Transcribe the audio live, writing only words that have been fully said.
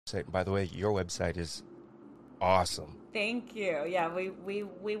website. By the way, your website is awesome. Thank you. Yeah,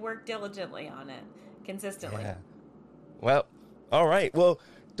 we work diligently on it consistently. Yeah. Well, all right. Well,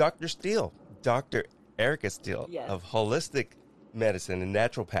 Dr. Steele, Dr. Erica Steele Yes. of Holistic Medicine and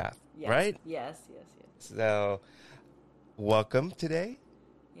Naturopath, Yes. right? Yes. Yes. Yes. So, welcome today.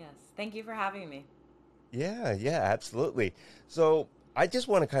 Yes. Thank you for having me. Yeah, yeah, absolutely. So, I just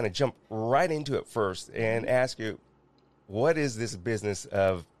want to kind of jump right into it first and Hmm. ask you, what is this business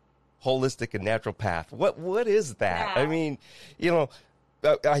of holistic and naturopath? What is that? I Yeah. mean, you know,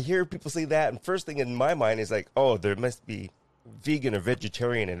 I hear people say that, and first thing in my mind is like, oh, there must be vegan or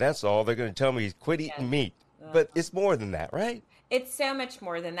vegetarian, and that's all they're going to tell me is quit Yes. eating meat. Uh, But it's more than that, right? It's so much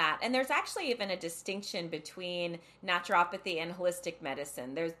more than that. And there's actually even a distinction between naturopathy and holistic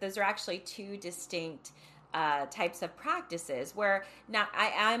medicine. Those are actually two distinct types of practices where now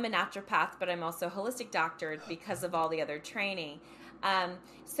I'm a naturopath, but I'm also a holistic doctor because of all the other training.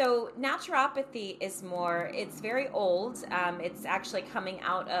 So naturopathy is more, it's very old. It's actually coming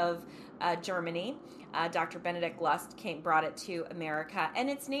out of Germany. Dr. Benedict Lust brought it to America, and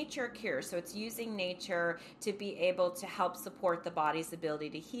it's nature cure. So it's using nature to be able to help support the body's ability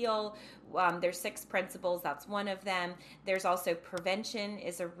to heal. There's six principles. That's one of them. There's also prevention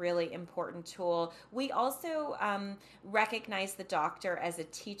is a really important tool. We also recognize the doctor as a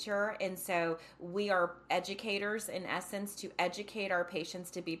teacher, and so we are educators in essence to educate our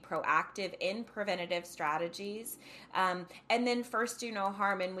patients to be proactive in preventative strategies. And then first do no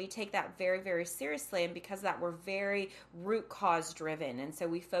harm, and we take that very, very seriously. And because of that, we're very root cause driven, and so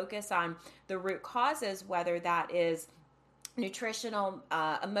we focus on the root causes, whether that is nutritional,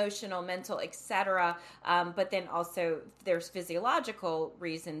 emotional, mental, etc. But then also there's physiological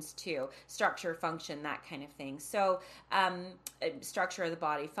reasons too, structure, function, that kind of thing. So structure of the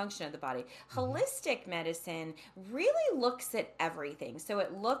body, function of the body. Hmm. Holistic medicine really looks at everything. So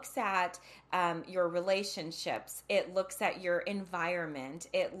it looks at your relationships. It looks at your environment.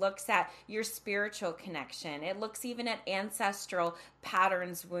 It looks at your spiritual connection. It looks even at ancestral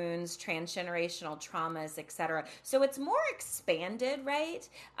patterns, wounds, transgenerational traumas, etc. So it's more expanded, right?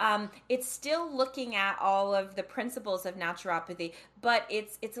 It's still looking at all of the principles of naturopathy, but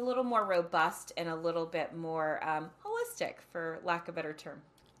it's a little more robust and a little bit more holistic, for lack of a better term.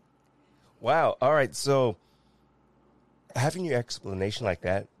 Wow. All right. So, having your explanation like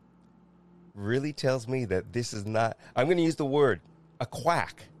that really tells me that this is not, I'm going to use the word, a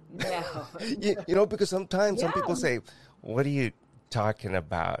quack. No. Because sometimes some people Yeah. say, what are you talking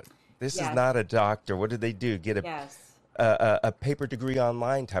about? This is Yes. not a doctor. What did they do? Get Yes. a paper degree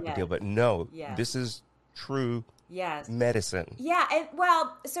online type of deal? Yes. But no, Yes. this is true Yes. medicine. Yeah, and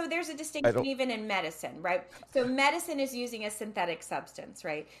well, so there's a I distinction don't. even in medicine, right? So medicine is using a synthetic substance,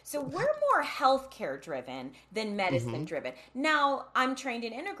 right? So we're more healthcare driven than medicine Hmm. driven. Now, I'm trained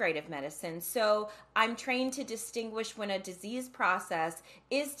in integrative medicine, so I'm trained to distinguish when a disease process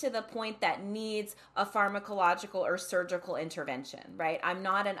is to the point that needs a pharmacological or surgical intervention, right? I'm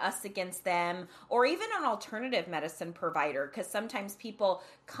not an us against them or even an alternative medicine provider because sometimes people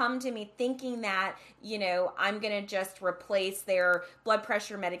come to me thinking that, I'm going to just replace their blood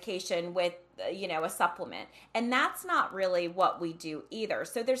pressure medication with a supplement, and that's not really what we do either.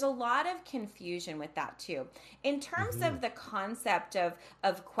 So there's a lot of confusion with that too. In terms Hmm. of the concept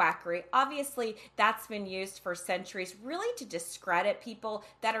of quackery, obviously that's been used for centuries really to discredit people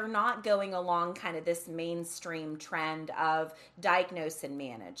that are not going along kind of this mainstream trend of diagnose and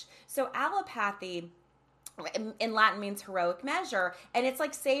manage. So allopathy in Latin means heroic measure, and it's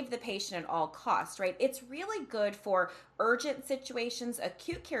like save the patient at all costs, right? It's really good for urgent situations,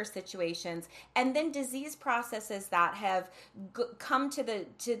 acute care situations, and then disease processes that have come to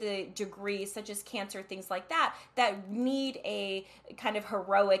the degree, such as cancer, things like that, that need a kind of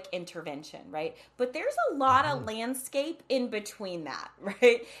heroic intervention, right? But there's a lot Hmm. of landscape in between that,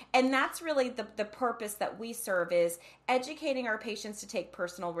 right? And that's really the purpose that we serve is educating our patients to take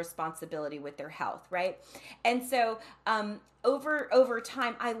personal responsibility with their health, right? And so over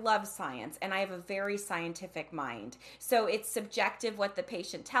time, I love science and I have a very scientific mind. So it's subjective what the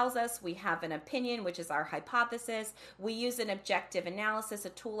patient tells us. We have an opinion, which is our hypothesis. We use an objective analysis,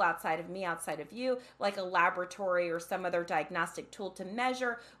 a tool outside of me, outside of you, like a laboratory or some other diagnostic tool to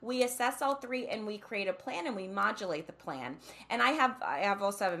measure. We assess all three and we create a plan and we modulate the plan. And I have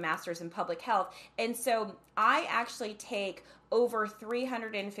also have a master's in public health. And so I actually take over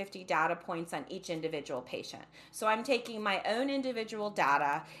 350 data points on each individual patient. So I'm taking my own individual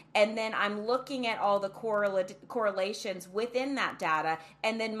data and then I'm looking at all the correlations within that data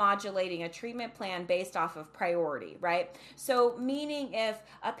and then modulating a treatment plan based off of priority, right? So meaning if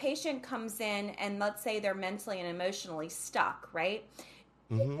a patient comes in and let's say they're mentally and emotionally stuck, right?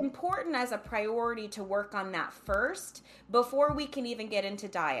 It's Mm-hmm. important as a priority to work on that first before we can even get into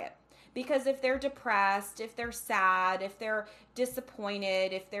diet. Because if they're depressed, if they're sad, if they're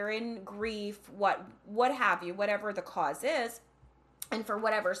disappointed, if they're in grief, what have you, whatever the cause is, and for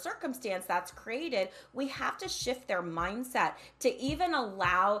whatever circumstance that's created, we have to shift their mindset to even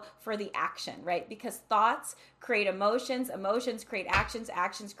allow for the action, right? Because thoughts create emotions, emotions create actions,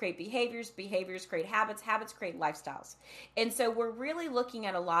 actions create behaviors, behaviors create habits, habits create lifestyles. And so we're really looking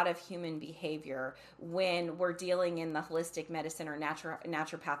at a lot of human behavior when we're dealing in the holistic medicine or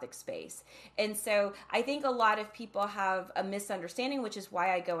naturopathic space. And so I think a lot of people have a misunderstanding, which is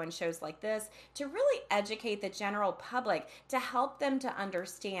why I go on shows like this, to really educate the general public, to help them to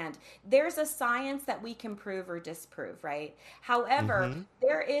understand there's a science that we can prove or disprove, right? However, Mm-hmm.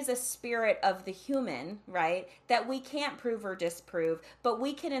 there is a spirit of the human, right, that we can't prove or disprove, but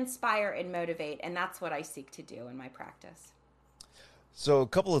we can inspire and motivate. And that's what I seek to do in my practice. So, a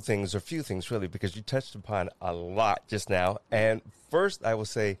couple of things, or a few things really, because you touched upon a lot just now. And first, I will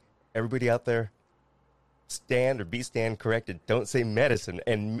say, everybody out there, stand corrected. Don't say medicine.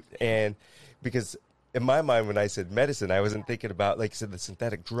 And because in my mind, when I said medicine, I wasn't thinking about, like you said, the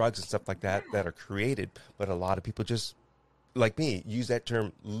synthetic drugs and stuff like that that are created. But a lot of people just, like me, use that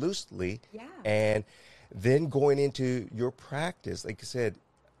term loosely. Yeah. And then going into your practice, like you said,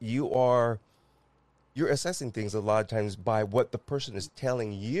 you are you're assessing things a lot of times by what the person is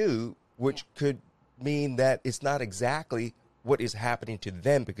telling you, which could mean that it's not exactly what is happening to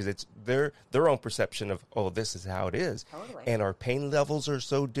them because it's their own perception of, oh, this is how it is. Totally. And our pain levels are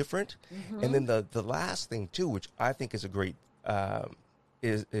so different. Mm-hmm. And then the last thing too, which I think is a great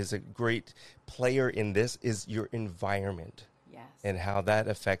is a great player in this, is your environment. Yes. And how that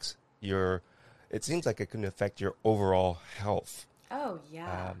affects it seems like it can affect your overall health. Oh,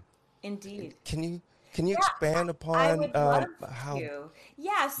 yeah. Indeed. Can you expand I upon would love how? to. Yeah.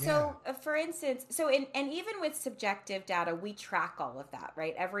 Yeah. So, for instance, and even with subjective data, we track all of that,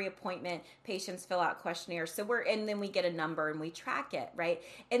 right? Every appointment, patients fill out questionnaires. So and then we get a number and we track it, right?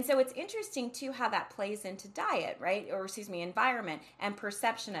 And so it's interesting too how that plays into diet, right? Or excuse me, environment and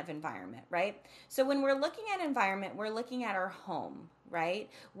perception of environment, right? So when we're looking at environment, we're looking at our home, right?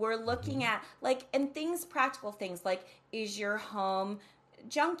 We're looking at and practical things like, is your home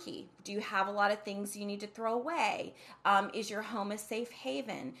junky? Do you have a lot of things you need to throw away? Is your home a safe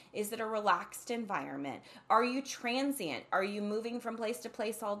haven? Is it a relaxed environment? Are you transient? Are you moving from place to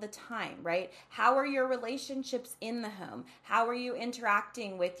place all the time, right? How are your relationships in the home? How are you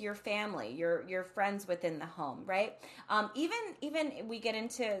interacting with your family, your friends within the home, right? Even we get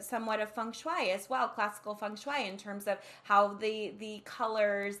into somewhat of feng shui as well, classical feng shui, in terms of how the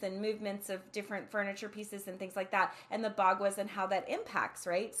colors and movements of different furniture pieces and things like that, and the bagwas and how that impacts,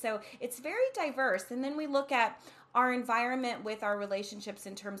 right? So it's very diverse. And then we look at our environment with our relationships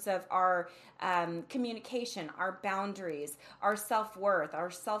in terms of our communication, our boundaries, our self-worth, our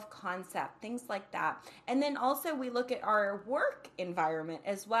self-concept, things like that. And then also we look at our work environment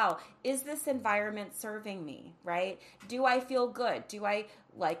as well. Is this environment serving me, right? Do I feel good? Do I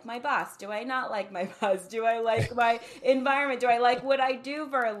like my boss? Do I not like my boss? Do I like my environment? Do I like what I do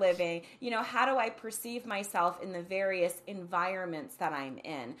for a living? How do I perceive myself in the various environments that I'm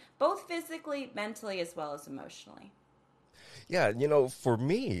in, both physically, mentally, as well as emotionally? Yeah, for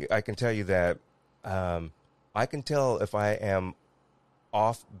me, I can tell you that I can tell if I am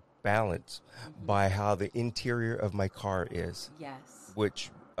off balance by how the interior of my car is. Yes.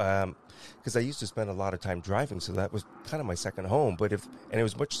 Which, because I used to spend a lot of time driving, so that was kind of my second home. And it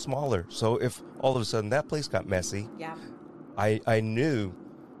was much smaller. So if all of a sudden that place got messy, Yeah. I knew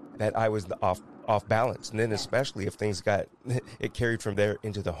that I was off balance. And then especially if things it carried from there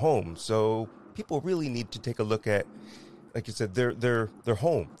into the home. So people really need to take a look at, like you said, their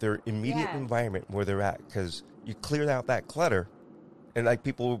home, their immediate environment where they're at, because you clear out that clutter. And like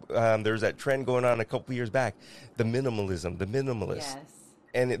people, there's that trend going on a couple years back, the minimalist. Yes.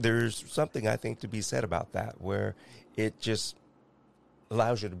 And there's something I think to be said about that, where it just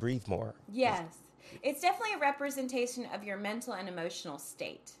allows you to breathe more. Yes. It's definitely a representation of your mental and emotional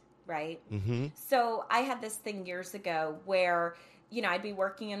state, right? Mm-hmm. So I had this thing years ago where, I'd be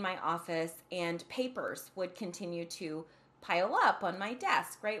working in my office and papers would continue to pile up on my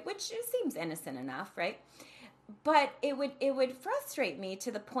desk, right? Which seems innocent enough, right? But it would frustrate me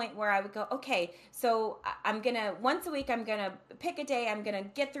to the point where I would go, okay, so I'm going to, once a week, I'm going to pick a day, I'm going to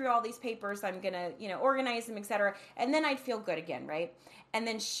get through all these papers, I'm going to, organize them, etc. And then I'd feel good again, right? And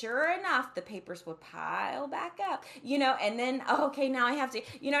then sure enough, the papers would pile back up, and then, okay, now I have to,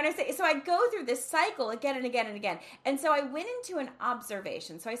 you know what I'm saying? So I'd go through this cycle again and again and again. And so I went into an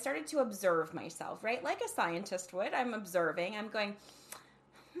observation. So I started to observe myself, right? Like a scientist would. I'm observing, I'm going,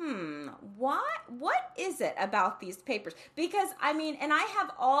 what is it about these papers? Because I mean, and I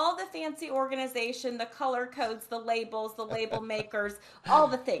have all the fancy organization, the color codes, the labels, the label makers, all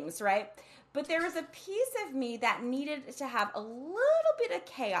the things, right? But there was a piece of me that needed to have a little bit of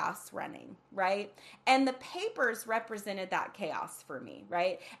chaos running, right? And the papers represented that chaos for me,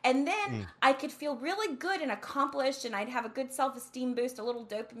 right? And then I could feel really good and accomplished, and I'd have a good self-esteem boost, a little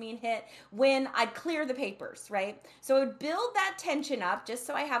dopamine hit when I'd clear the papers, right? So it would build that tension up just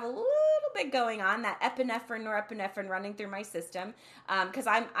so I have a little bit going on, that epinephrine, norepinephrine running through my system. Because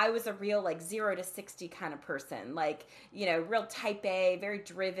I was a real like 0 to 60 kind of person, like, you know, real type A, very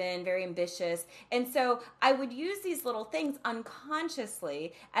driven, very ambitious. And so I would use these little things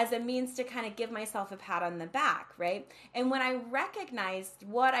unconsciously as a means to kind of give myself a pat on the back, right? And when I recognized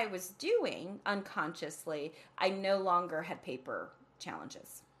what I was doing unconsciously, I no longer had paper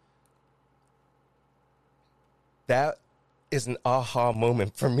challenges. That is an aha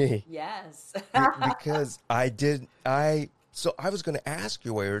moment for me. Yes. Because so I was going to ask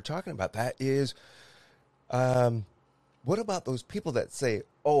you while you were talking about that is, what about those people that say,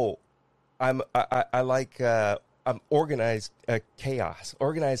 oh, I'm organized chaos.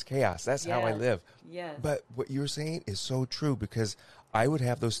 That's how I live. Yes. But what you're saying is so true, because I would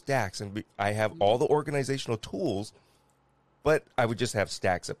have those stacks, and I have all the organizational tools, but I would just have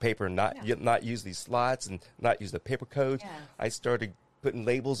stacks of paper, not use these slots and not use the paper codes. Yes. I started putting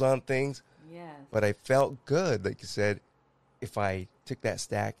labels on things, Yes. but I felt good, like you said, if I took that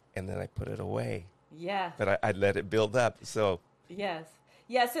stack and then I put it away. Yes. But I'd let it build up. So yes.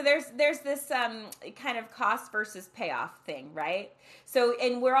 Yeah, so there's this kind of cost versus payoff thing, right? So,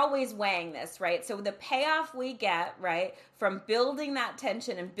 and we're always weighing this, right? So the payoff we get, right, from building that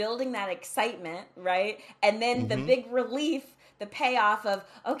tension and building that excitement, right? And then the big relief, the payoff of,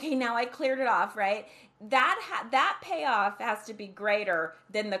 okay, now I cleared it off, right? That payoff has to be greater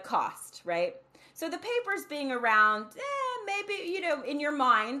than the cost, right? So the papers being around, maybe, you know, in your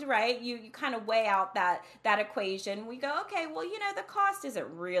mind, right, you kind of weigh out that equation. We go, okay, well, you know, the cost isn't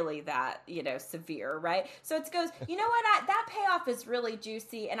really that, you know, severe, right? So it goes, you know what, that payoff is really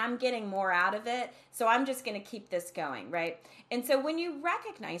juicy and I'm getting more out of it, so I'm just going to keep this going, right? And so when you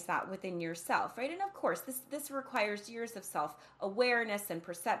recognize that within yourself, right, and of course, this requires years of self-awareness and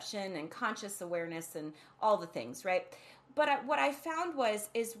perception and conscious awareness and all the things, right? But what I found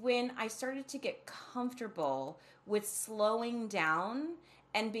is when I started to get comfortable with slowing down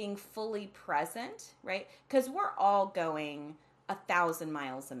and being fully present, right? Because we're all going 1,000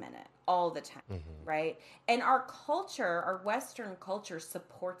 miles a minute all the time, right? And our culture, our Western culture,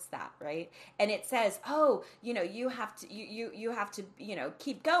 supports that, right? And it says, oh, you know, you have to, you have to, you know,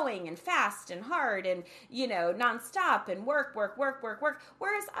 keep going and fast and hard and, you know, nonstop and work.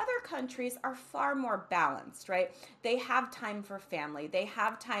 Whereas other countries are far more balanced, right? They have time for family. They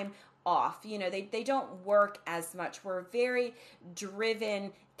have time off. You know, they don't work as much. We're a very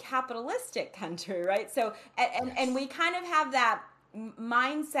driven, capitalistic country, right? So, and we kind of have that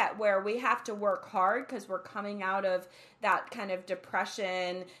mindset where we have to work hard because we're coming out of that kind of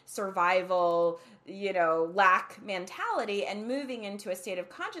depression, survival, you know, lack mentality and moving into a state of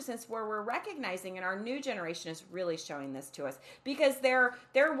consciousness where we're recognizing, and our new generation is really showing this to us, because they're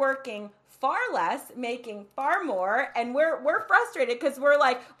working far less, making far more, and we're frustrated because we're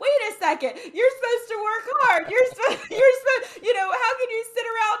like, wait a second, you're supposed to work hard. You're supposed, you know, how can you sit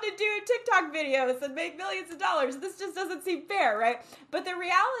around and do TikTok videos and make millions of dollars? This just doesn't seem fair, right? But the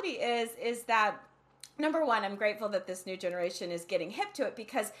reality is that, number one, I'm grateful that this new generation is getting hip to it,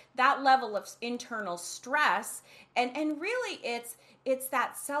 because that level of internal stress and really it's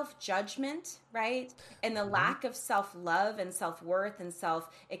that self-judgment, right? And the lack of self-love and self-worth and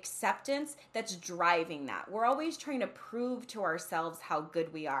self-acceptance that's driving that. We're always trying to prove to ourselves how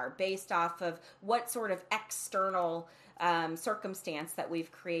good we are based off of what sort of external circumstance that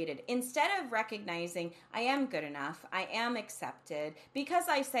we've created, instead of recognizing I am good enough, I am accepted because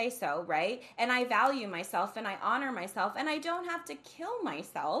I say so, right? And I value myself and I honor myself and I don't have to kill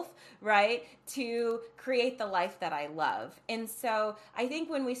myself, right, to create the life that I love. And so I think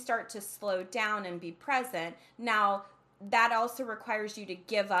when we start to slow down and be present, now that also requires you to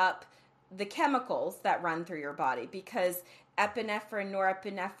give up the chemicals that run through your body, because epinephrine,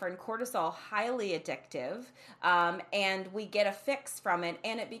 norepinephrine, cortisol, highly addictive, and we get a fix from it,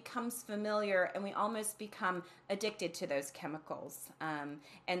 and it becomes familiar, and we almost become addicted to those chemicals.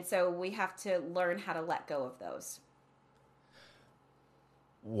 And so we have to learn how to let go of those.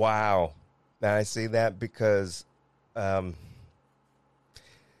 Wow. Now I say that because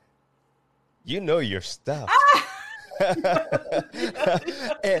you know your stuff.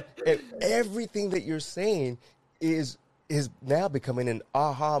 and everything that you're saying is now becoming an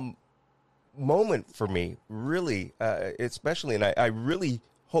aha moment for me, really, especially, and I really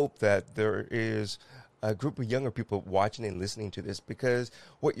hope that there is a group of younger people watching and listening to this, because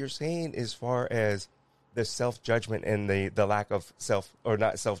what you're saying as far as the self judgment and the lack of self, or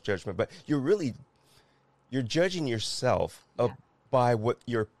not self judgment, but you're judging yourself Yeah. by what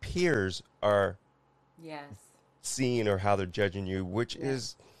your peers are Yes. seeing or how they're judging you, which Yeah.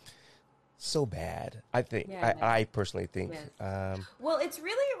 is so bad. I think Yeah. I personally think. Yes. Well, it's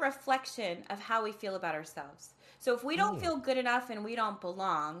really a reflection of how we feel about ourselves. So if we don't Mm, feel good enough and we don't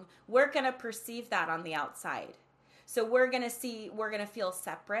belong, we're going to perceive that on the outside. So we're going to feel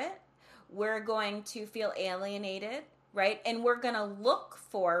separate. We're going to feel alienated, right? And we're going to look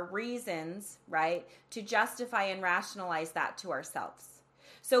for reasons, right, to justify and rationalize that to ourselves.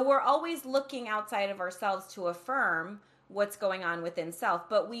 So we're always looking outside of ourselves to affirm what's going on within self,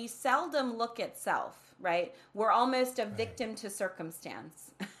 but we seldom look at self, right? We're almost a right. victim to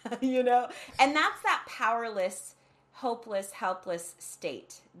circumstance, you know? And that's that powerless, hopeless, helpless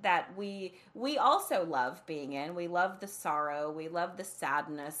state that we also love being in. We love the sorrow, we love the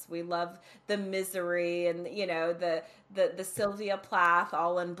sadness, we love the misery, and you know, the Sylvia Plath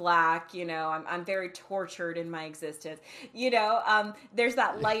all in black, you know, I'm very tortured in my existence. You know, there's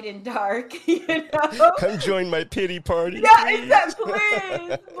that light and dark, you know. Come join my pity party, Yeah, please. exactly.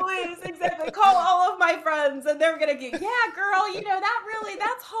 Please, please, exactly. Call all of my friends, and they're gonna get, yeah, girl. You know that really,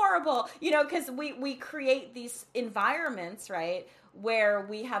 that's horrible. You know, because we create these environments, right, where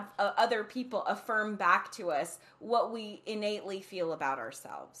we have other people affirm back to us what we innately feel about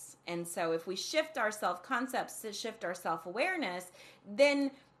ourselves. And so, if we shift our self concepts, to shift our self awareness,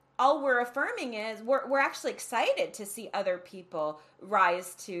 then all we're affirming is we're actually excited to see other people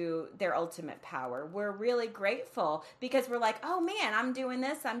rise to their ultimate power. We're really grateful because we're like, oh man, I'm doing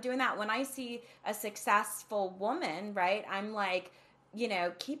this, I'm doing that. When I see a successful woman, right, I'm like, you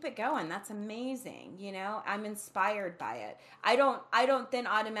know, keep it going, that's amazing. You know, I'm inspired by it. I don't then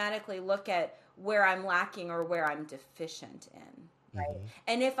automatically look at where I'm lacking or where I'm deficient in, right? Hmm.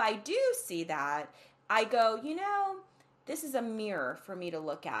 And if I do see that, I go, you know, this is a mirror for me to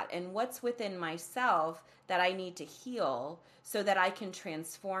look at, and what's within myself that I need to heal so that I can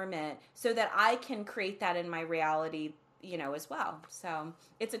transform it, so that I can create that in my reality, you know, as well. So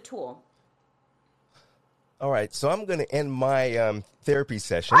it's a tool. All right, so I'm going to end my therapy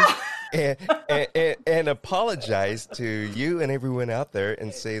session and, and apologize to you and everyone out there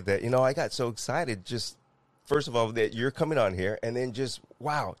and say that, I got so excited just, first of all, that you're coming on here, and then just,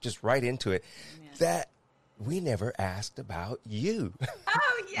 wow, just right into it, Yeah. that we never asked about you,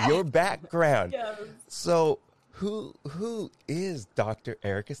 Oh yes, your background. yes. So who is Dr.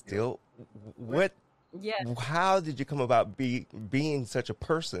 Erica Steele? What Yes. how did you come about being such a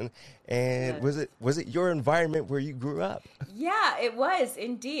person, and Yes. was it your environment where you grew up? Yeah, it was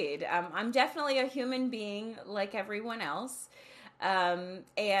indeed. I'm definitely a human being like everyone else.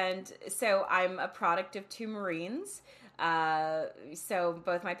 And so I'm a product of two Marines. So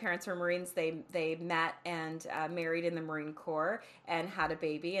both my parents were Marines. They met and married in the Marine Corps and had a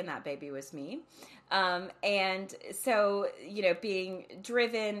baby, and that baby was me. And so, you know, being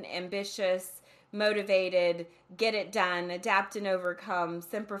driven, ambitious, motivated, get it done, adapt and overcome,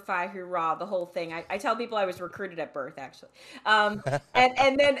 semper fi, hoorah, the whole thing. I tell people I was recruited at birth, actually.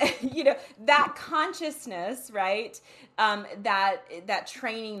 And then, you know, that consciousness, right? That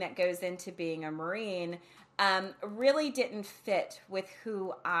training that goes into being a Marine really didn't fit with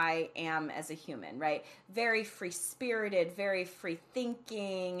who I am as a human, right? Very free spirited, very free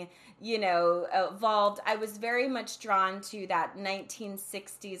thinking, you know, evolved. I was very much drawn to that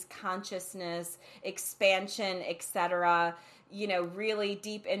 1960s consciousness, expansion, etc., you know, really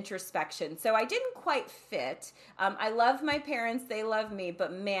deep introspection. So I didn't quite fit. I love my parents; they love me,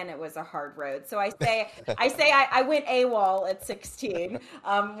 but man, it was a hard road. So I went AWOL at 16,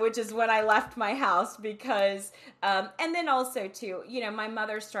 which is when I left my house because, and then also too, you know, my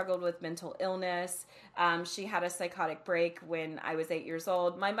mother struggled with mental illness. She had a psychotic break when I was 8 years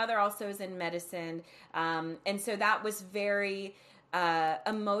old. My mother also is in medicine, and so that was very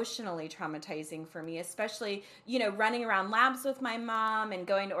emotionally traumatizing for me, especially, you know, running around labs with my mom and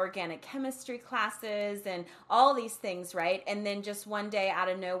going to organic chemistry classes and all these things, right? And then just one day out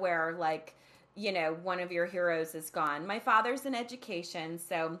of nowhere, like, you know, one of your heroes is gone. My father's in education,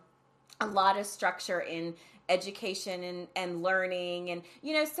 so a lot of structure in education and learning, and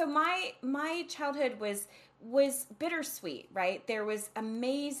you know, so my childhood was bittersweet, right? There was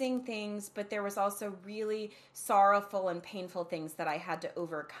amazing things, but there was also really sorrowful and painful things that I had to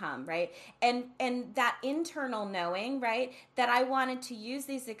overcome, right? And that internal knowing, right, that I wanted to use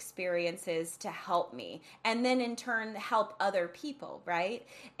these experiences to help me, and then in turn help other people, right?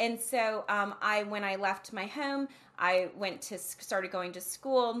 And so when I left my home, I started going to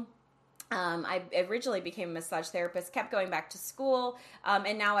school. I originally became a massage therapist, kept going back to school,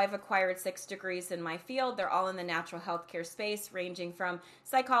 and now I've acquired 6 degrees in my field. They're all in the natural healthcare space, ranging from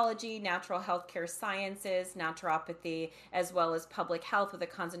psychology, natural healthcare sciences, naturopathy, as well as public health with a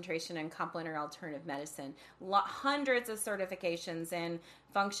concentration in complementary alternative medicine. Hundreds of certifications in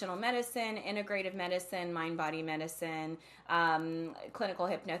functional medicine, integrative medicine, mind-body medicine, clinical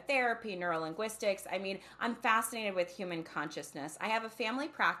hypnotherapy, neurolinguistics. I mean, I'm fascinated with human consciousness. I have a family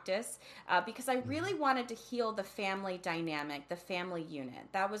practice because I really wanted to heal the family dynamic, the family unit.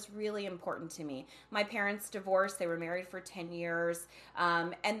 That was really important to me. My parents divorced. They were married for 10 years.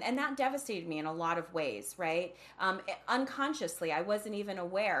 And that devastated me in a lot of ways, right? Unconsciously, I wasn't even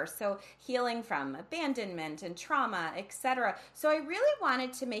aware. So healing from abandonment and trauma, etc. So I really wanted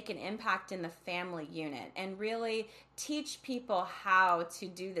to make an impact in the family unit and really teach people how to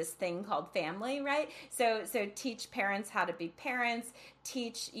do this thing called family, right? So teach parents how to be parents,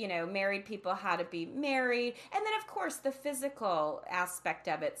 teach, married people how to be married, and then of course the physical aspect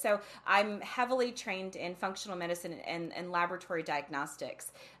of it. So I'm heavily trained in functional medicine and laboratory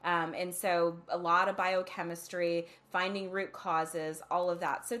diagnostics. And so a lot of biochemistry, finding root causes, all of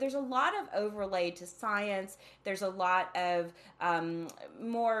that. So there's a lot of overlay to science. There's a lot of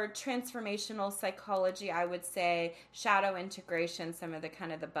more transformational psychology, I would say, shadow integration, some of the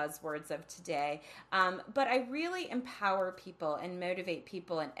kind of the buzzwords of today. But I really empower people and motivate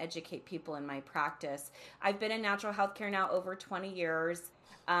people and educate people in my practice. I've been in natural healthcare now over 20 years.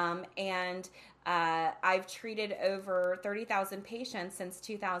 And I've treated over 30,000 patients since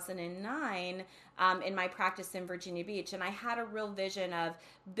 2009 in my practice in Virginia Beach. And I had a real vision of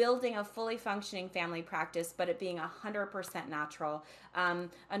building a fully functioning family practice, but it being 100% natural.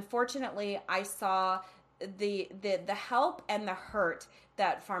 Unfortunately, I saw the help and the hurt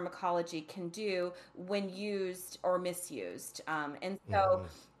that pharmacology can do when used or misused. And so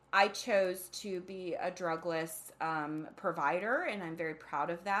I chose to be a drugless provider, and I'm very proud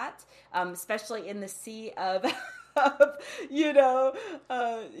of that, especially in the sea of,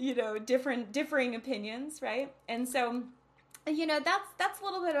 differing opinions, right? And so, that's a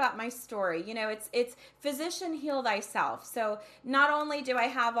little bit about my story. It's physician heal thyself. So not only do I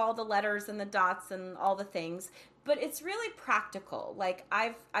have all the letters and the dots and all the things, but it's really practical. Like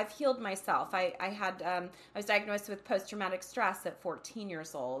I've healed myself. I was diagnosed with post-traumatic stress at 14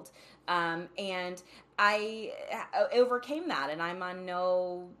 years old. And I overcame that, and I'm on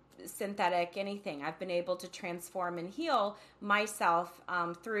no synthetic anything. I've been able to transform and heal myself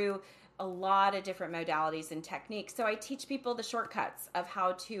through a lot of different modalities and techniques. So I teach people the shortcuts of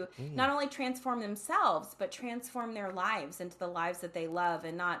how to not only transform themselves, but transform their lives into the lives that they love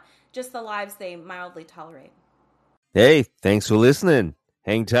and not just the lives they mildly tolerate. Hey, thanks for listening.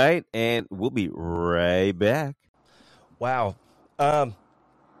 Hang tight, and we'll be right back. Wow.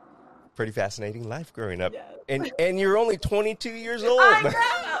 Pretty fascinating life growing up. Yes. And you're only 22 years old. I know.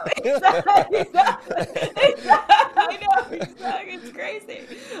 Exactly. I know. Exactly. It's crazy.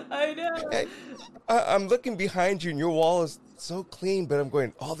 I know. I'm looking behind you, and your wall is so clean, but I'm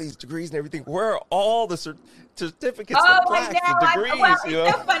going, all these degrees and everything. Where are all the certificates, the plaques, the degrees?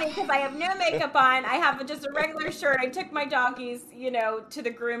 It's so funny because I have no makeup on. I have just a regular shirt. I took my doggies, to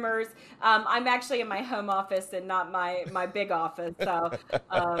the groomers. I'm actually in my home office and not my big office. So,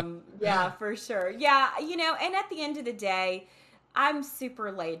 yeah, for sure. Yeah, and at the end of the day, I'm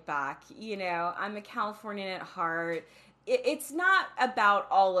super laid back. I'm a Californian at heart. It's not about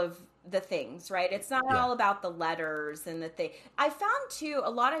all of the things, right? It's not all about the letters and the thing. I found too,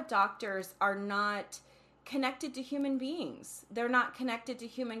 a lot of doctors are not connected to human beings. They're not connected to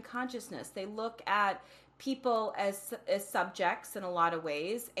human consciousness. They look at people as subjects in a lot of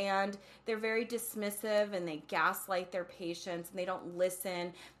ways, and they're very dismissive, and they gaslight their patients, and they don't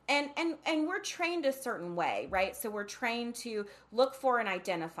listen. And we're trained a certain way, right? So we're trained to look for and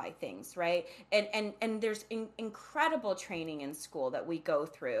identify things, right? And there's incredible training in school that we go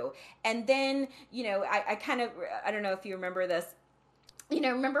through. And then, I don't know if you remember this.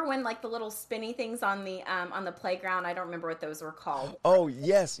 remember when like the little spinny things on the playground? I don't remember what those were called. Oh,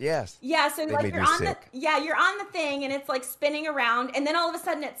 yes, yes. Yeah, so They like made you're me on sick. you're on the thing and it's like spinning around and then all of a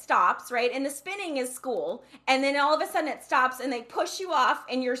sudden it stops, right? And the spinning is school. And then all of a sudden it stops and they push you off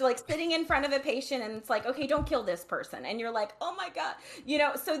and you're like sitting in front of a patient and it's like, okay, don't kill this person. And you're like, oh my God.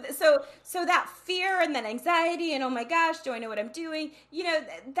 So that fear and that anxiety and oh my gosh, do I know what I'm doing?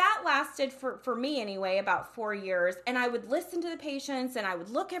 That lasted for me anyway about 4 years. And I would listen to the patients and I would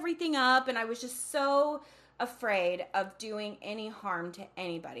look everything up and I was just so afraid of doing any harm to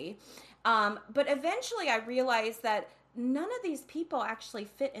anybody. But eventually I realized that none of these people actually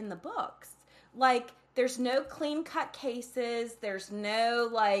fit in the books. Like, there's no clean cut cases. There's no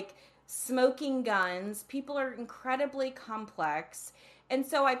like smoking guns. People are incredibly complex. And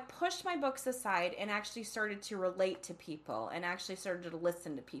so I pushed my books aside and actually started to relate to people and actually started to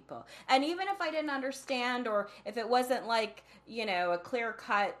listen to people. And even if I didn't understand or if it wasn't like, a clear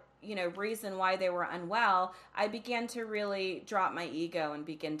cut reason why they were unwell, I began to really drop my ego and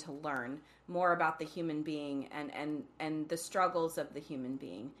begin to learn more about the human being and the struggles of the human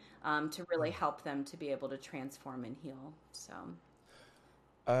being, to really help them to be able to transform and heal. So,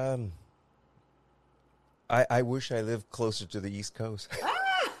 Um, I wish I lived closer to the East Coast.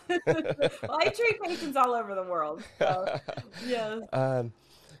 well, I treat patients all over the world. So, yes.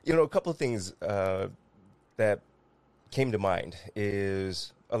 A couple of things that came to mind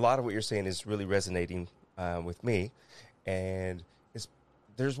is a lot of what you're saying is really resonating with me. And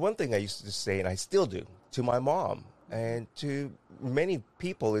there's one thing I used to say, and I still do, to my mom and to many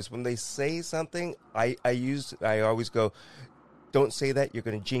people is when they say something, I always go, don't say that, you're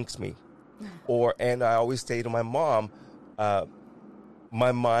going to jinx me. And I always say to my mom,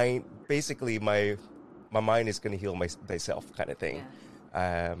 my mind, basically my mind is going to heal myself kind of thing.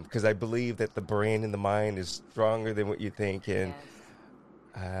 Yes. Because I believe that the brain and the mind is stronger than what you think. And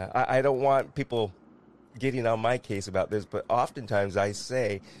Yes. I don't want people getting on my case about this, but oftentimes I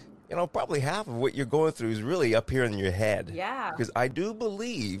say, probably half of what you're going through is really up here in your head. Yeah. Because I do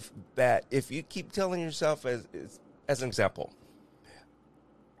believe that if you keep telling yourself, as an example,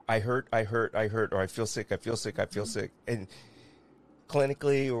 I hurt, or I feel sick, sick. And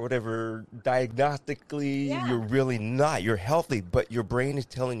clinically or whatever, diagnostically, you're really not. You're healthy, but your brain is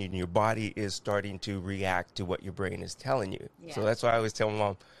telling you and your body is starting to react to what your brain is telling you. Yeah. So that's why I always tell my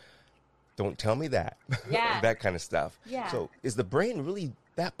mom, don't tell me that. Yeah. That kind of stuff. Yeah. So is the brain really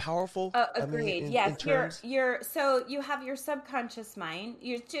that powerful? Agreed. Yes. So you have your subconscious mind.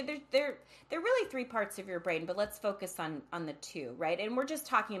 They're really three parts of your brain, but let's focus on the two, right? And we're just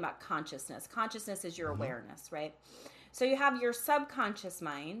talking about consciousness. Consciousness is your awareness, right? So you have your subconscious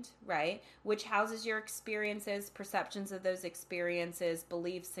mind, right, which houses your experiences, perceptions of those experiences,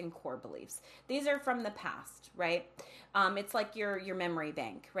 beliefs, and core beliefs. These are from the past, right? It's like your memory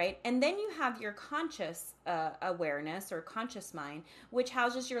bank, right? And then you have your conscious awareness or conscious mind, which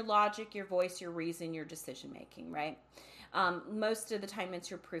houses your logic, your voice, your reason, your decision making, right? Most of the time it's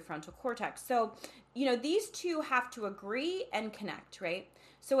your prefrontal cortex. So, these two have to agree and connect, right?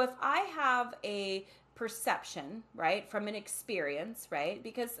 So if I have a perception, right, from an experience, right?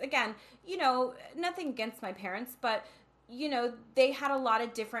 Because again, nothing against my parents, but they had a lot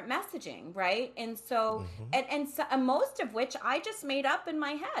of different messaging, right? And so, and most of which I just made up in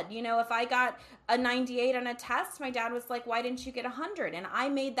my head. If I got a 98 on a test, my dad was like, why didn't you get 100? And I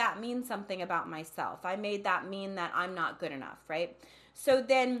made that mean something about myself. I made that mean that I'm not good enough, right? So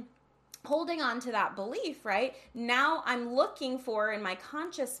then holding on to that belief, right? Now I'm looking for, in my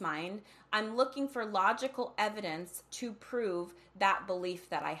conscious mind, I'm looking for logical evidence to prove that belief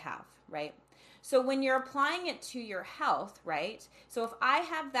that I have, right? So when you're applying it to your health, right? So if I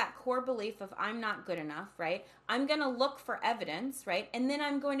have that core belief of I'm not good enough, right? I'm going to look for evidence, right? And then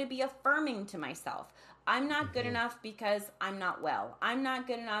I'm going to be affirming to myself, I'm not good enough because I'm not well. I'm not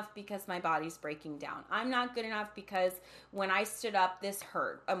good enough because my body's breaking down. I'm not good enough because when I stood up, this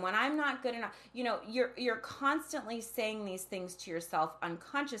hurt. And when I'm not good enough, you're constantly saying these things to yourself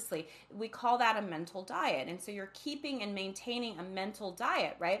unconsciously. We call that a mental diet. And so you're keeping and maintaining a mental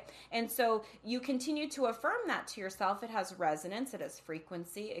diet, right? And so you continue to affirm that to yourself. It has resonance, it has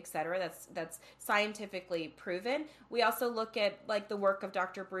frequency, etc. That's scientifically proven. We also look at like the work of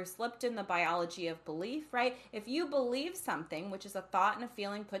Dr. Bruce Lipton, the biology of belief, right? If you believe something, which is a thought and a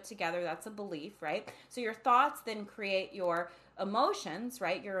feeling put together, that's a belief, right? So your thoughts then create your emotions,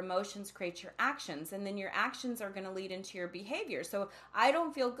 right? Your emotions create your actions, and then your actions are going to lead into your behavior. So I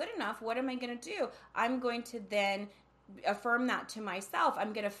don't feel good enough. What am I going to do? I'm going to then affirm that to myself,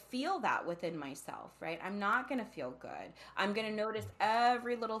 I'm going to feel that within myself, right? I'm not going to feel good. I'm going to notice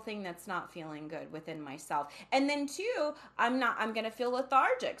every little thing that's not feeling good within myself. And then two, I'm going to feel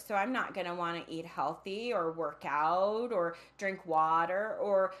lethargic. So I'm not going to want to eat healthy or work out or drink water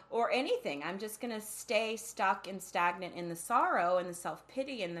or anything. I'm just going to stay stuck and stagnant in the sorrow and the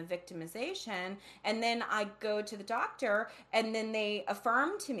self-pity and the victimization. And then I go to the doctor and then they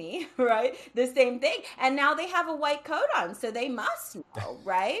affirm to me, right, the same thing. And now they have a white coat on, so they must know,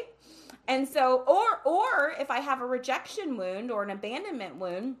 right? And so, or if I have a rejection wound or an abandonment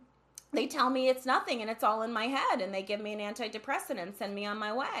wound, they tell me it's nothing and it's all in my head, and they give me an antidepressant and send me on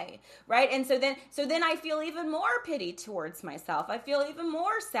my way, right? And so then I feel even more pity towards myself. I feel even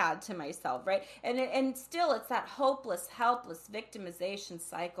more sad to myself, right? And still, it's that hopeless, helpless victimization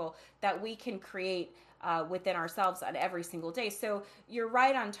cycle that we can create within ourselves on every single day. So you're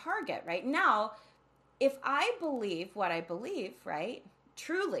right on target, right? Now, if I believe what I believe, right,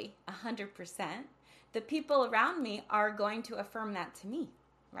 truly 100%, the people around me are going to affirm that to me,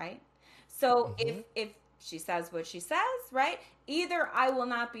 right? So if she says what she says, right, either I will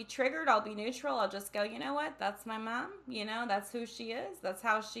not be triggered, I'll be neutral, I'll just go, you know what, that's my mom, you know, that's who she is, that's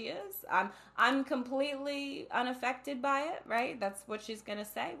how she is. I'm completely unaffected by it, right? That's what she's going to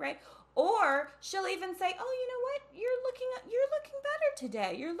say, right? Or she'll even say, oh, you know what, you're looking better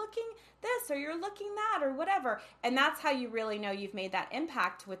today, you're looking this or you're looking that or whatever. And that's how you really know you've made that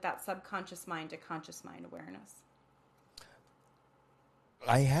impact with that subconscious mind to conscious mind awareness.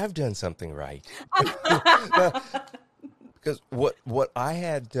 I have done something right. Because what I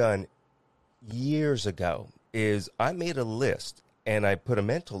had done years ago is I made a list, and I put a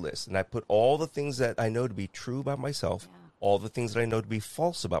mental list, and I put all the things that I know to be true about myself, all the things that I know to be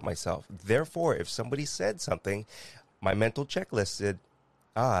false about myself. Therefore, if somebody said something, my mental checklist said,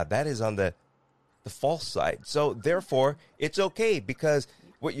 that is on the false side. So therefore, it's okay, because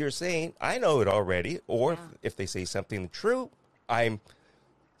what you're saying, I know it already. Or if they say something true,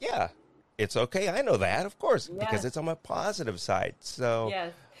 it's okay. I know that, of course, because it's on my positive side. So,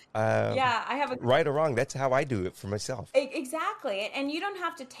 I have right or wrong, that's how I do it for myself. Exactly. And you don't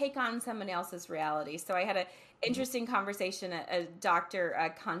have to take on someone else's reality. So I had an interesting conversation. A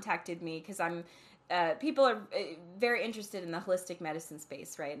doctor contacted me because people are very interested in the holistic medicine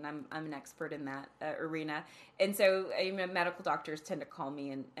space, right? And I'm an expert in that arena. And so medical doctors tend to call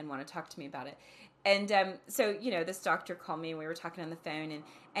me and want to talk to me about it. And so, this doctor called me and we were talking on the phone,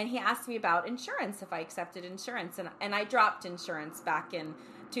 and he asked me about insurance, if I accepted insurance. And I dropped insurance back in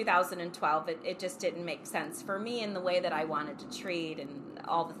 2012. It just didn't make sense for me in the way that I wanted to treat and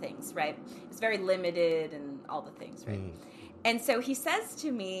all the things, right? It's very limited and all the things, right? And so he says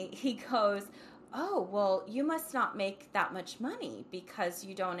to me, he goes, oh, well, you must not make that much money because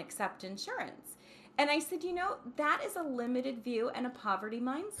you don't accept insurance. And I said, that is a limited view and a poverty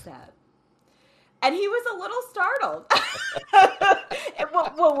mindset. And he was a little startled.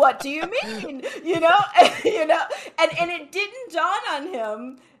 Well, what do you mean? And it didn't dawn on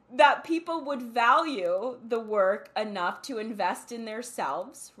him that people would value the work enough to invest in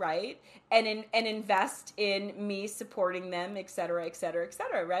themselves, right? And invest in me supporting them, et cetera, et cetera, et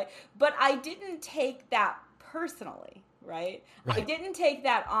cetera, right? But I didn't take that personally. Right? I didn't take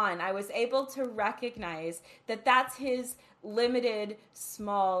that on. I was able to recognize that that's his limited,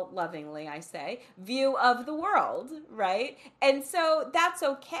 small, lovingly, I say, view of the world, right? And so that's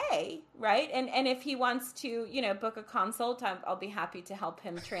okay, right? And if he wants to, book a consult, I'll be happy to help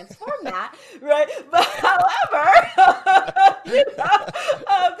him transform that, right? But however,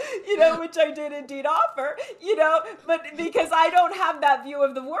 which I did indeed offer, but because I don't have that view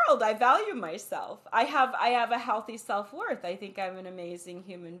of the world, I value myself. I have a healthy self-worth. I think I'm an amazing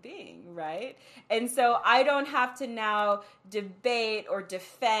human being, right? And so I don't have to now debate or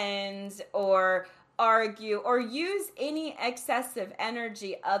defend or argue or use any excessive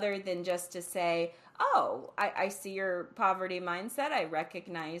energy other than just to say, oh, I see your poverty mindset. I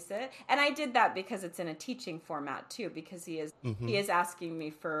recognize it. And I did that because it's in a teaching format too, because he is asking me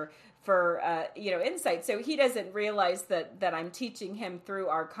for insight. So he doesn't realize that I'm teaching him through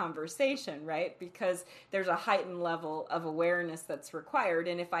our conversation, right? Because there's a heightened level of awareness that's required.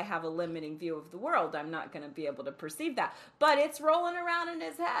 And if I have a limiting view of the world, I'm not going to be able to perceive that. But it's rolling around in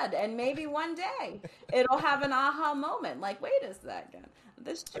his head. And maybe one day it'll have an aha moment. Like, wait a second.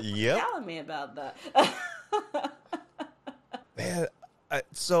 This chick was telling me about that. Man,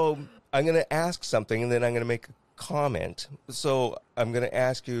 so I'm going to ask something, and then I'm going to make a comment. So I'm going to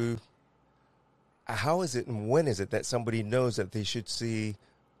ask you, how is it and when is it that somebody knows that they should see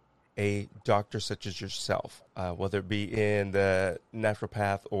a doctor such as yourself, whether it be in the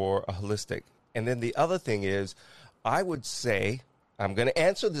naturopath or a holistic? And then the other thing is, I would say I'm going to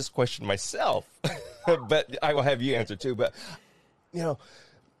answer this question myself, but I will have you answer too. But, you know,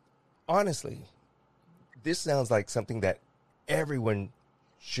 honestly, this sounds like something that everyone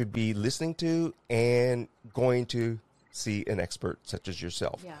should be listening to and going to see an expert such as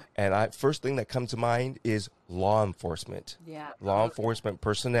yourself. Yeah. And first thing that comes to mind is law enforcement. Yeah. Law enforcement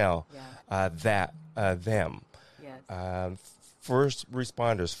personnel, them, Yes. first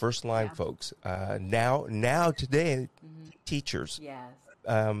responders, first line folks. Now today, teachers.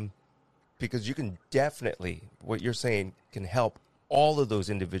 Yes. Because you can definitely, what you're saying can help all of those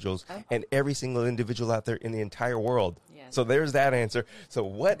individuals and every single individual out there in the entire world. Yes. So there's that answer. So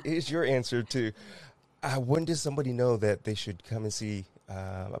what is your answer to when does somebody know that they should come and see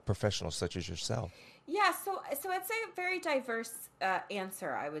a professional such as yourself? Yeah, so I'd say a very diverse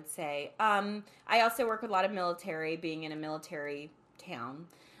answer, I would say. I also work with a lot of military, being in a military town.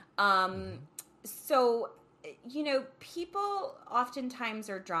 So, you know, people oftentimes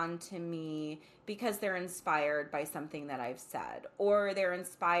are drawn to me because they're inspired by something that I've said, or they're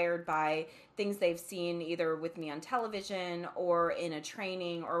inspired by things they've seen either with me on television or in a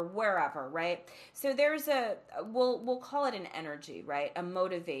training or wherever, right? So there's we'll call it an energy, right? A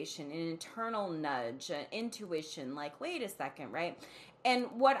motivation, an internal nudge, an intuition, like, wait a second, right? And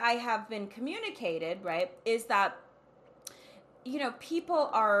what I have been communicated, right, is that, you know,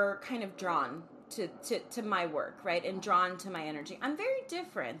 people are kind of drawn to my work, right? And drawn to my energy. I'm very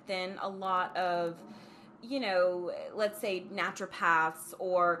different than a lot of, you know, let's say naturopaths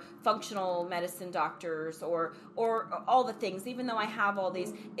or functional medicine doctors or all the things, even though I have all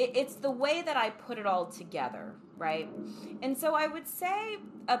these, it's the way that I put it all together, right? And so I would say,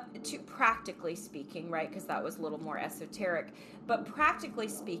 to practically speaking, right, because that was a little more esoteric, but practically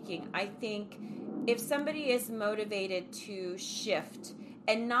speaking, I think if somebody is motivated to shift,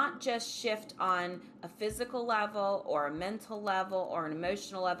 and not just shift on a physical level or a mental level or an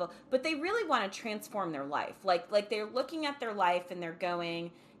emotional level, but they really want to transform their life. Like they're looking at their life and they're going,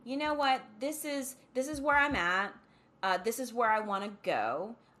 you know what, this is where I'm at. This is where I want to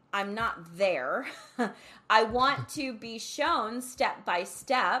go. I'm not there. I want to be shown step by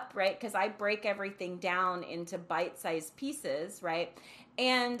step, right? Because I break everything down into bite-sized pieces, right?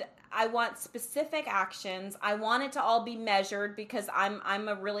 And I want specific actions. I want it to all be measured because I'm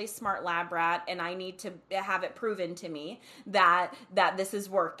a really smart lab rat and I need to have it proven to me that this is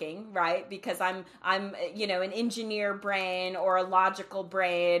working, right? Because I'm you know, an engineer brain or a logical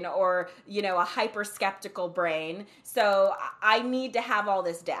brain or, you know, a hyper skeptical brain. So I need to have all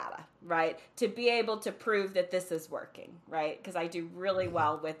this data, right, to be able to prove that this is working, right? Because I do really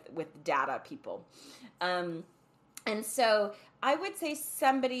well with data people. And so I would say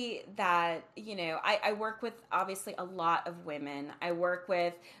somebody that, you know, I work with obviously a lot of women. I work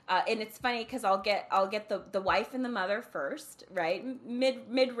with, and it's funny because I'll get the wife and the mother first, right?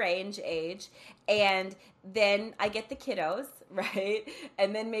 Mid-range age. And then I get the kiddos, right?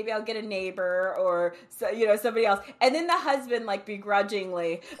 And then maybe I'll get a neighbor or, so, you know, somebody else. And then the husband, like,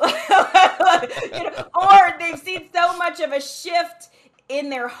 begrudgingly, you know, or they've seen so much of a shift in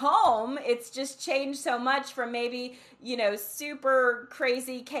their home. It's just changed so much from maybe, you know, super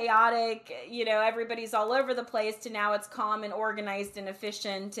crazy, chaotic, you know, everybody's all over the place to now it's calm and organized and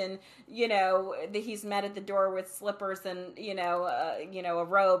efficient. And, you know, he's met at the door with slippers and, you know, a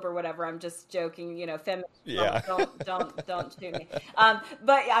robe or whatever. I'm just joking, you know, feminine. Yeah. Don't shoot me.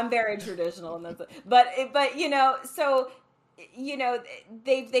 But I'm very traditional and that's, but, you know, so, you know,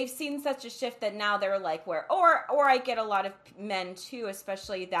 they've seen such a shift that now they're like, where, or I get a lot of men too,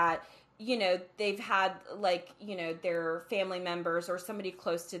 especially that, you know, they've had, like, you know, their family members or somebody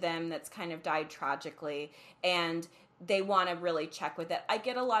close to them that's kind of died tragically and they want to really check with it. I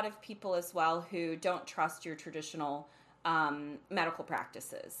get a lot of people as well who don't trust your traditional medical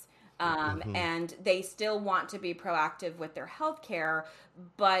practices. And they still want to be proactive with their healthcare,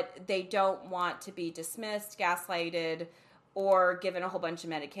 but they don't want to be dismissed, gaslighted, or given a whole bunch of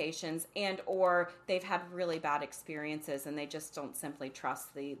medications, and or they've had really bad experiences and they just don't simply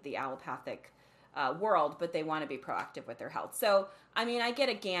trust the allopathic world, but they want to be proactive with their health. So, I mean, I get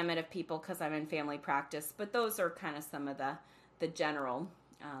a gamut of people because I'm in family practice, but those are kind of some of the general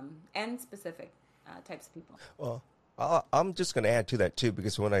and specific types of people. Well, I'm just going to add to that too,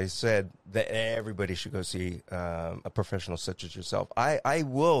 because when I said that everybody should go see a professional such as yourself, I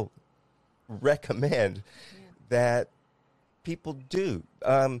will recommend that people do.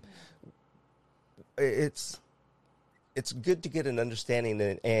 It's good to get an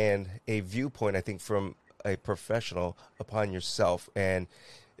understanding and a viewpoint, I think, from a professional upon yourself. And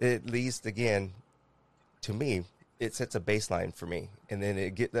at least, again, to me, it sets a baseline for me, and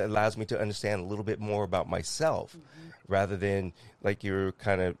then that allows me to understand a little bit more about myself, rather than like you're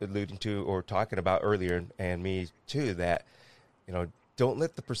kind of alluding to or talking about earlier, and me too, that don't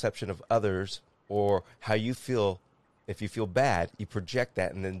let the perception of others or how you feel. If you feel bad, you project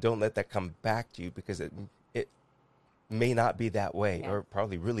that, and then don't let that come back to you, because it may not be that way, or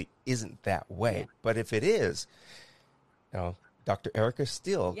probably really isn't that way. Yeah. But if it is, Dr. Erica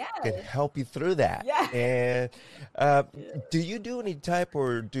Steele can help you through that. Yeah. And do you do any type,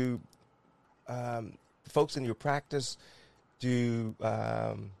 or do folks in your practice do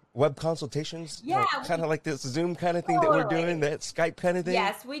web consultations? Yeah. Kind of like this Zoom kind of thing that we're doing, that Skype kind of thing?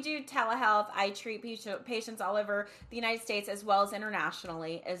 Yes, we do telehealth. I treat patients all over the United States as well as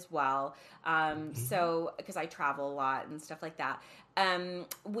internationally as well. So, because I travel a lot and stuff like that.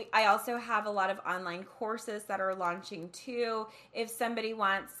 I also have a lot of online courses that are launching too. If somebody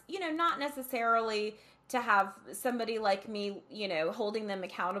wants, not necessarily to have somebody like me, holding them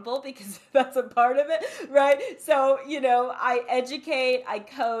accountable, because that's a part of it, right? So, I educate, I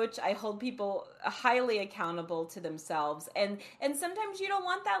coach, I hold people highly accountable to themselves. And sometimes you don't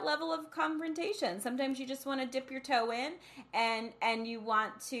want that level of confrontation. Sometimes you just want to dip your toe in and you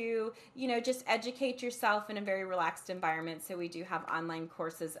want to, just educate yourself in a very relaxed environment. So we do have online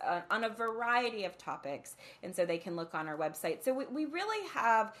courses on a variety of topics. And so they can look on our website. So we really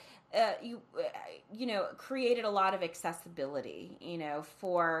have created a lot of accessibility,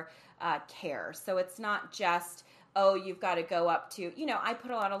 for care. So it's not just, you've got to go up to, I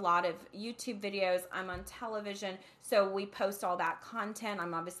put a lot of YouTube videos. I'm on television, so we post all that content.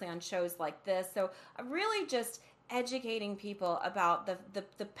 I'm obviously on shows like this. So I'm really just educating people about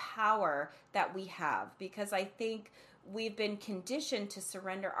the power that we have, because I think we've been conditioned to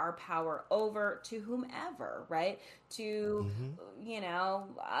surrender our power over to whomever, right? To,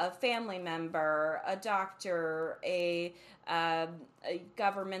 a family member, a doctor, a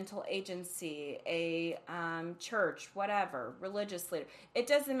governmental agency, a church, whatever, religious leader. It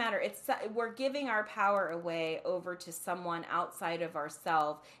doesn't matter. We're giving our power away over to someone outside of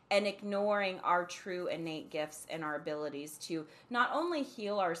ourselves and ignoring our true innate gifts and our abilities to not only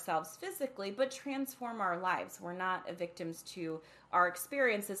heal ourselves physically, but transform our lives. We're not victims to our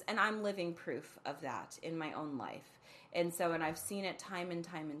experiences, and I'm living proof of that in my own life. And I've seen it time and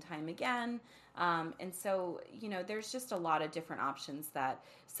time and time again. And so, there's just a lot of different options that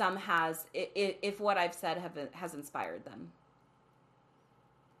some has, if what I've said has inspired them.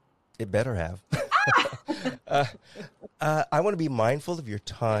 It better have. I want to be mindful of your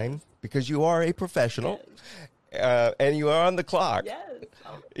time, because you are a professional, and you are on the clock,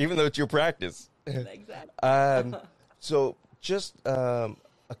 even though it's your practice. Exactly. So just a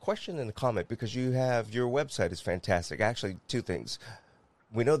question and a comment, because your website is fantastic. Actually, two things.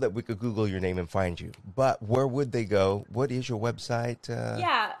 We know that we could Google your name and find you, but where would they go? What is your website?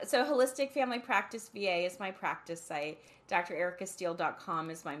 So Holistic Family Practice VA is my practice site. DrEricaSteele.com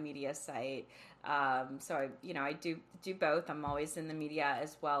is my media site. So I do both. I'm always in the media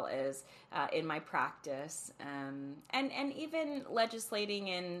as well as in my practice, and even legislating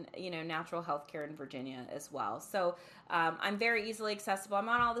in natural health care in Virginia as well. So I'm very easily accessible. I'm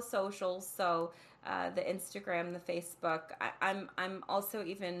on all the socials, so the Instagram, the Facebook. I'm also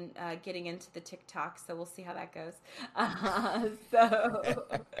even getting into the TikTok, so we'll see how that goes. So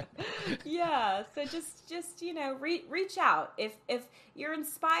just reach out if you're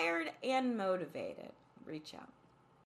inspired and motivated. Reach out.